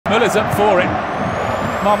Muller's up for it.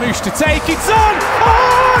 Marmouche to take it on.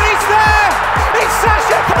 Oh, it's there! It's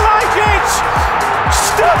Sasha Kalajdzic!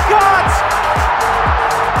 Stuttgart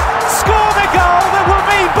score the goal that will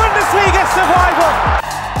mean Bundesliga survival.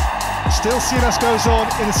 Still Silas goes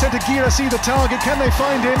on in the centre gear. I see the target. Can they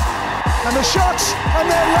find him? And the shots, and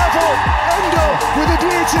they're level. Endo with a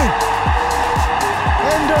beauty.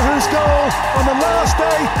 Endo, whose goal on the last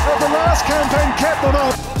day of the last campaign kept them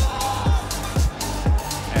up.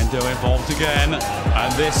 Endo involved again,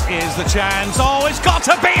 and this is the chance. Oh, it's got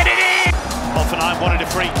to be, and it is! Hoffenheim wanted a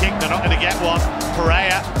free kick, they're not going to get one.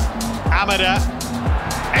 Pereira, Amada,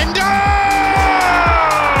 Endo!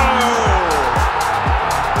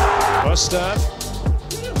 Buster,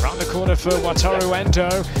 round the corner for Wataru Endo,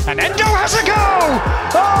 and Endo has a goal!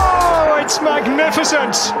 Oh, it's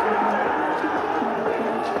magnificent!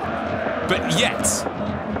 But yet,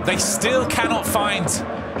 they still cannot find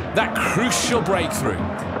that crucial breakthrough.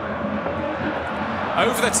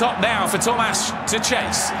 Over the top now for Tomasz to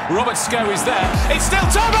chase. Robert Sko is there. It's still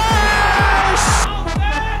Tomasz!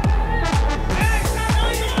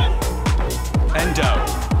 Endo.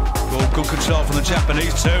 Well, good control from the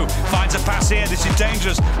Japanese too. Finds a pass here. This is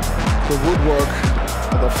dangerous. The woodwork,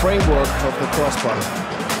 the framework of the crossbar.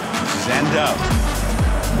 This is Endo.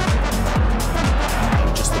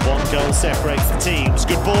 Just the one goal separates the teams.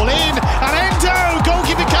 Good ball in, and Endo,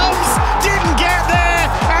 goalkeeper comes, didn't get there,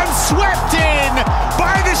 and swept in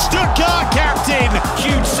by the Stuttgart captain.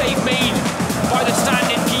 Huge save made by the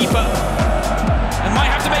stand-in keeper. And might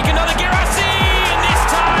have to make another Girassi, and this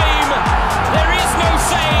time there is no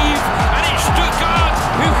save, and it's Stuttgart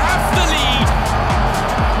who have the lead.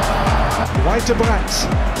 Weiterbrandt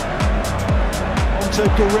onto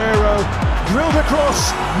Guerrero, drilled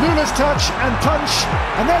across, Müllers touch and punch,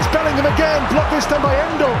 and there's Bellingham again, blocked this time by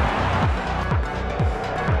Endo.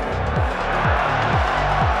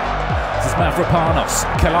 This is Mavropanos,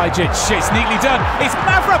 Kalajdzic, it's neatly done, it's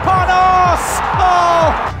Mavropanos!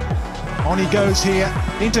 Oh! On he goes here,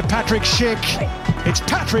 into Patrick Schick, it's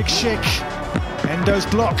Patrick Schick, Endo's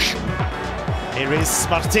block. Here is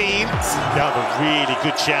Martin, another really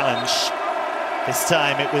good challenge. This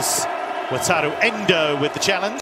time it was Wataru Endo with the challenge.